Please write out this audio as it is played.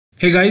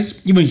Hey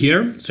guys, Ivan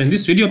here. So in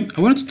this video,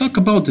 I wanted to talk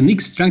about the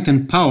Nick Strength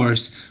and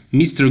Power's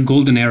Mr.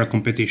 Golden Era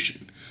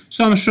competition.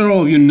 So I'm sure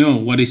all of you know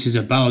what this is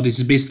about. This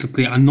is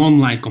basically an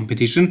online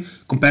competition.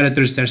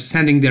 Competitors are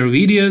sending their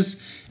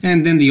videos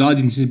and then the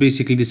audience is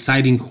basically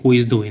deciding who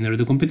is the winner of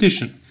the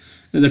competition.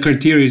 The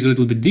criteria is a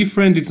little bit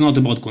different. It's not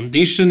about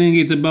conditioning,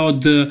 it's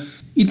about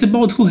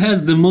who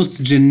has the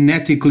most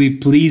genetically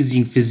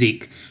pleasing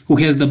physique, who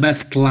has the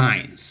best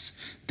lines,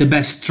 the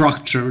best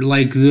structure,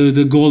 like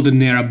the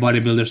golden era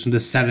bodybuilders from the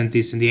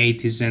 70s and the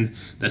 80s and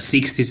the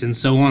 60s and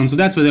so on. So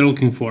that's what they're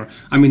looking for.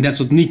 I mean, that's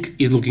what Nick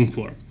is looking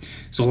for.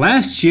 So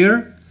last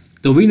year,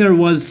 the winner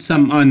was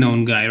some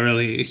unknown guy,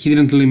 really. He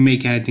didn't really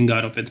make anything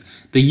out of it.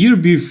 The year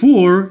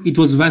before, it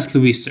was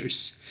Wesley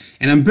Wissers.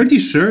 And I'm pretty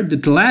sure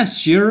that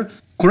last year,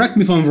 correct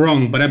me if I'm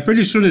wrong, but I'm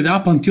pretty sure that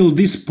up until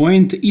this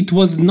point, it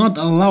was not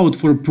allowed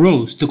for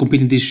pros to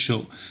compete in this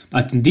show.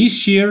 But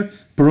this year,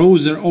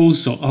 pros are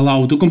also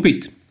allowed to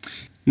compete.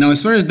 Now,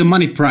 as far as the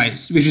money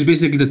prize, which is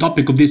basically the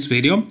topic of this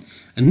video,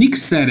 Nick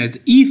said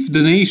that if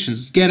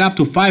donations get up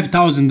to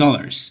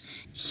 $5,000,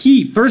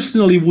 he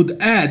personally would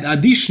add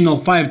additional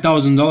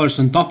 $5,000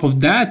 on top of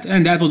that,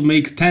 and that would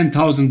make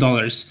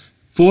 $10,000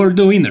 for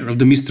the winner of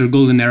the Mr.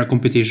 Golden Era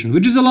competition,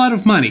 which is a lot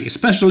of money,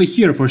 especially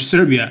here for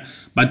Serbia,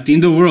 but in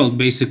the world,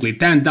 basically,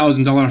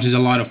 $10,000 is a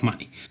lot of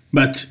money.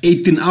 But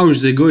 18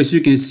 hours ago, as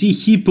you can see,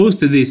 he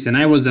posted this, and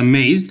I was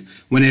amazed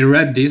when I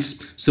read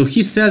this. So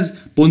he says,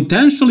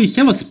 potentially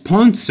have a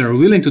sponsor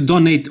willing to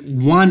donate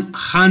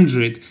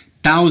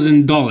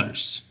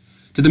 $100,000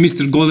 to the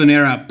Mr. Golden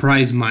Era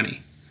prize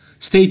money.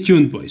 Stay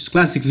tuned, boys.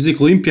 Classic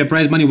Physique Olympia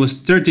prize money was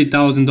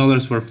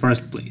 $30,000 for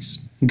first place.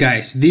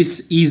 Guys,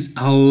 this is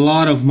a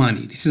lot of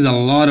money. This is a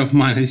lot of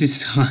money. This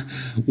is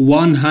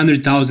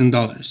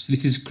 $100,000.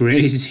 This is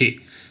crazy.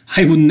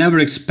 I would never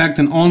expect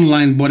an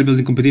online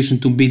bodybuilding competition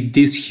to be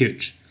this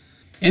huge.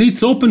 And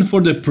it's open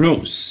for the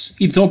pros.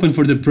 It's open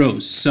for the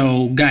pros.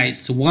 So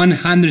guys,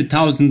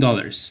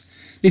 $100,000.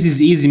 This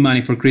is easy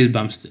money for Chris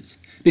Bumstead.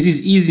 This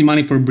is easy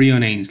money for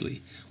Breon Ainsley.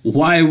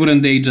 Why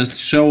wouldn't they just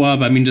show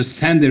up? I mean, just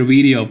send their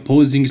video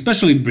posing,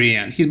 especially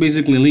Breon. He's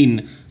basically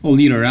lean all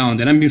year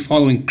round. And I've been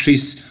following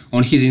Chris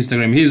on his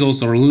Instagram. He's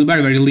also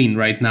very, very lean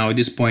right now at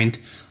this point.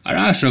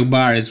 Arash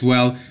Akbar as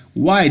well.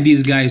 Why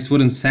these guys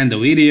wouldn't send a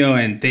video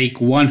and take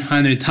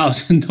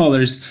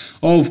 $100,000?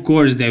 Of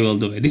course they will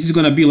do it. This is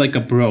gonna be like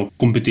a pro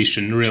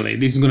competition, really.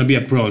 This is gonna be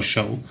a pro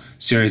show,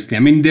 seriously. I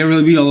mean, there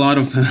will be a lot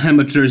of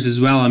amateurs as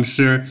well, I'm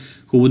sure,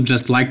 who would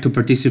just like to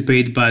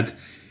participate, but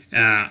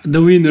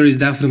the winner is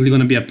definitely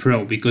gonna be a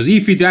pro, because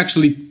if it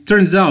actually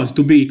turns out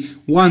to be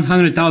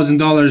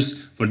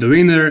 $100,000 for the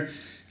winner,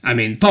 I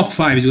mean, top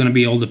 5 is gonna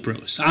be all the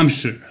pros. I'm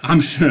sure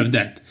of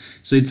that.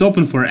 So it's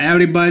open for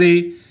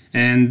everybody,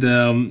 and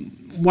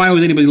why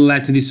would anybody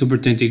let this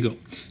opportunity go?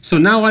 So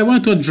now I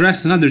want to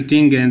address another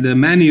thing, and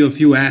many of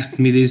you asked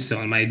me this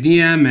on my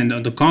DM and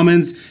on the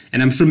comments,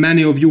 and I'm sure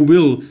many of you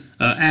will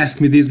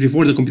ask me this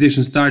before the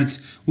competition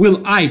starts.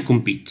 Will I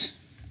compete?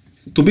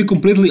 To be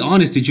completely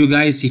honest with you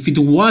guys, if it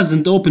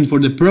wasn't open for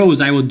the pros,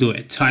 I would do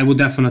it. I would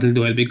definitely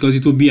do it, because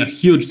it would be a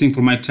huge thing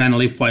for my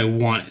channel if I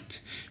want it.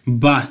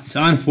 But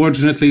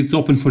unfortunately, it's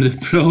open for the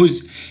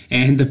pros,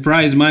 and the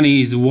prize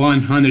money is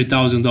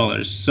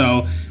 $100,000.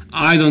 So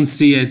I don't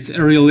see it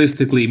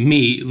realistically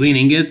me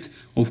winning it.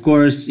 Of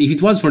course, if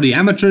it was for the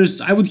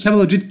amateurs, I would have a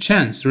legit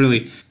chance,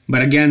 really.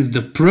 But against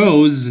the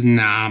pros,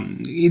 nah,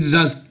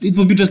 it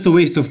will be just a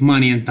waste of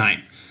money and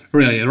time.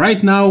 Really,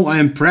 right now I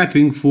am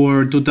prepping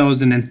for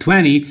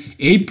 2020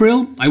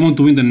 April. I want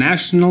to win the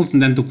nationals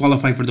and then to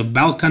qualify for the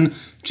Balkan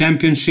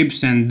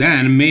championships, and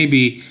then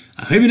maybe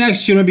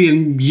next year, maybe a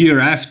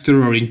year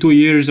after or in 2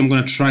 years, I'm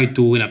gonna try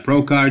to win a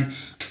pro card.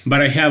 But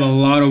I have a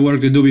lot of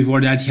work to do before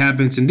that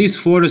happens, and these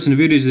photos and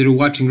videos that you're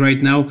watching right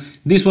now,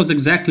 this was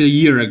exactly a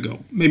year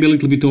ago, maybe a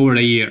little bit over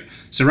a year.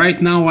 So right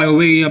now I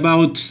weigh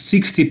about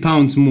 60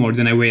 pounds more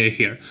than I weigh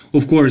here.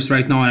 Of course,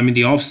 right now I'm in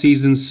the off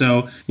season,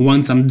 so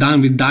once I'm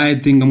done with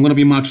dieting, I'm gonna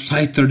be much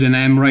lighter than I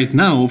am right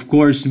now, of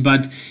course,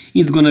 but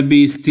it's gonna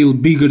be still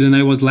bigger than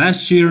I was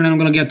last year, and I'm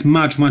gonna get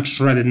much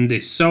shredded than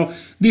this. So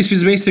this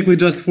is basically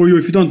just for you,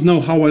 if you don't know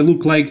how I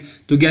look like,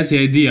 to get the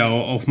idea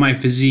of my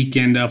physique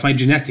and of my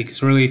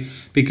genetics, really,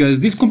 because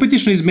this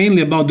competition is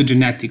mainly about the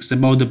genetics,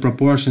 about the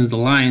proportions, the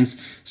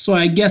lines. So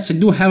I guess I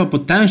do have a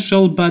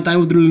potential, but I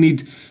would really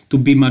need to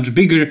be much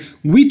bigger,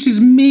 which is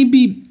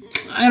maybe,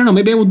 I don't know,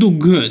 maybe I would do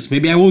good.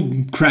 Maybe I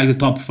would crack the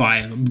top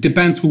 5.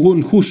 Depends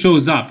who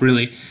shows up,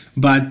 really.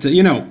 But,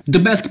 you know, the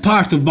best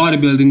part of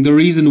bodybuilding, the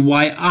reason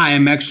why I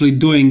am actually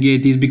doing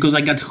it, is because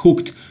I got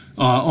hooked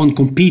on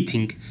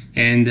competing.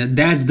 And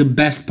that's the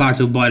best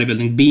part of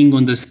bodybuilding, being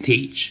on the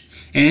stage.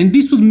 And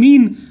this would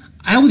mean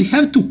I would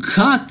have to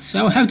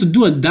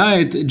do a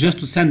diet just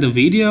to send a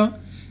video.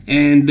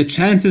 And the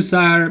chances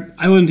are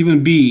I wouldn't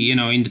even be, you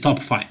know, in the top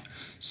 5.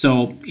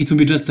 So it would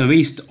be just a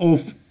waste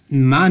of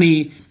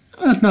money.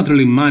 Not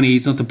really money,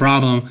 it's not a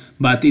problem,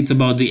 but it's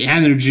about the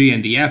energy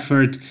and the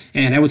effort,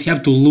 and I would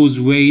have to lose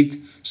weight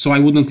so I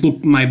wouldn't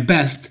look my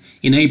best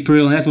in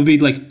April, and that would be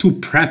like 2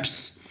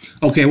 preps.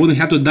 Okay, I wouldn't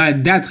have to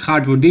diet that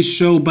hard for this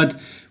show, but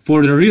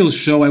For the real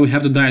show, I would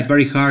have to diet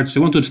very hard, so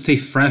I want to stay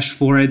fresh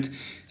for it,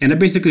 and I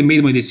basically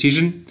made my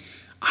decision.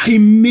 I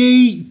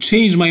may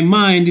change my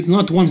mind, it's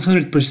not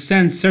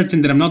 100%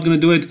 certain that I'm not gonna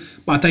do it,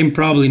 but I'm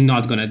probably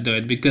not gonna do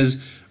it, because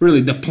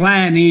really the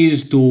plan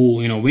is to,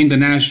 win the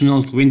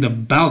nationals, to win the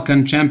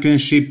Balkan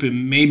Championship,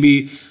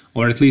 maybe,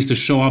 or at least to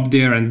show up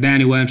there and then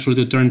eventually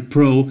to turn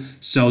pro.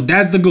 So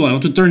that's the goal. I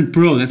want to turn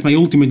pro. That's my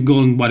ultimate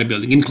goal in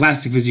bodybuilding, in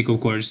classic physique, of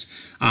course.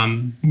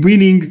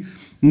 Winning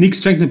Nick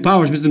Strength and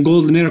Powers, Mr.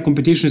 Golden Era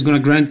competition is gonna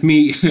grant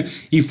me,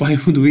 if I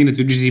would win it,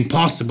 which is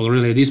impossible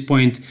really at this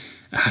point,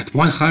 at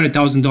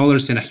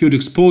 $100,000 and a huge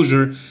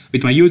exposure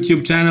with my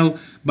YouTube channel.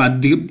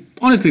 But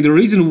honestly, the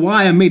reason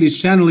why I made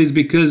this channel is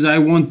because I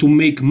want to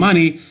make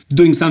money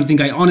doing something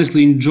I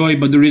honestly enjoy.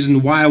 But the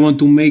reason why I want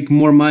to make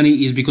more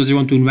money is because I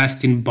want to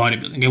invest in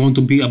bodybuilding. I want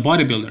to be a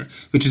bodybuilder,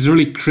 which is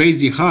really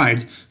crazy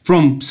hard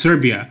from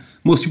Serbia.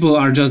 Most people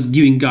are just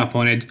giving up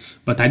on it,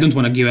 but I don't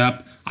want to give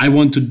up. I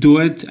want to do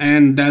it,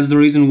 and that's the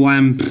reason why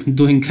I'm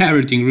doing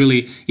everything,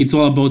 really. It's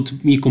all about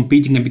me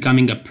competing and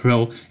becoming a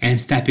pro and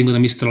stepping on the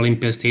Mr.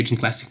 Olympia stage in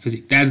classic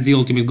physique. That's the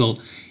ultimate goal.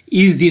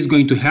 Is this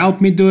going to help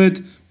me do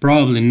it?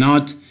 Probably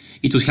not.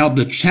 It would help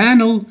the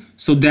channel,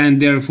 so then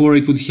therefore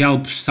it would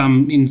help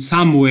in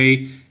some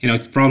way. It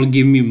would probably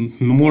give me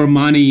more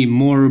money,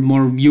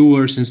 more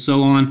viewers and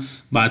so on,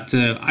 but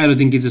I don't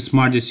think it's a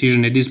smart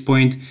decision at this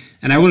point,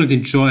 and I wouldn't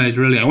enjoy it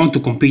really. I want to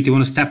compete, I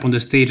want to step on the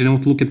stage, and I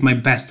want to look at my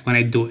best when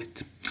I do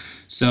it.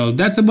 So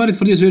that's about it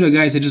for this video,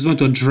 guys. I just want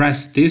to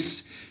address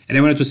this, and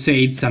I wanted to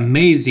say it's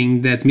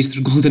amazing that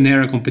Mr. Golden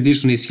Era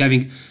competition is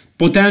having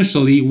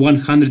potentially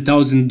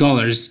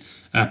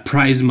 $100,000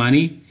 prize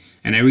money,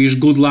 and I wish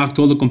good luck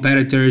to all the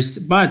competitors,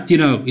 but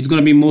it's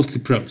gonna be mostly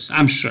pros,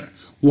 I'm sure.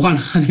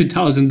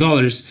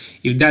 $100,000,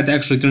 if that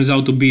actually turns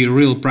out to be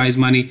real prize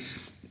money,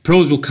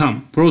 pros will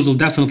come. Pros will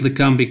definitely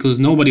come, because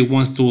nobody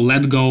wants to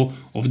let go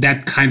of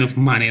that kind of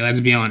money,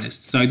 let's be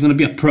honest. So it's gonna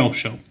be a pro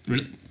show,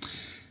 really.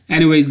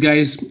 Anyways,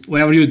 guys,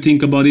 whatever you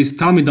think about this,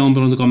 tell me down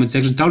below in the comment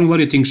section. Tell me what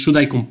you think. Should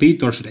I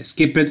compete or should I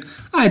skip it?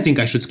 I think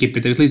I should skip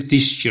it, at least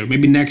this year.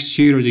 Maybe next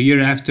year or the year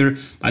after.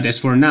 But as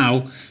for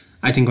now,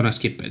 I think I'm gonna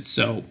skip it.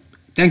 So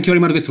thank you very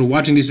much, guys, for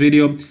watching this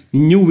video.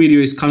 New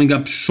video is coming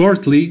up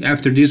shortly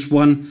after this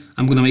one.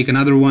 I'm gonna make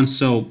another one,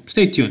 so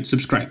stay tuned,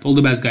 subscribe. All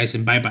the best, guys,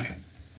 and bye-bye.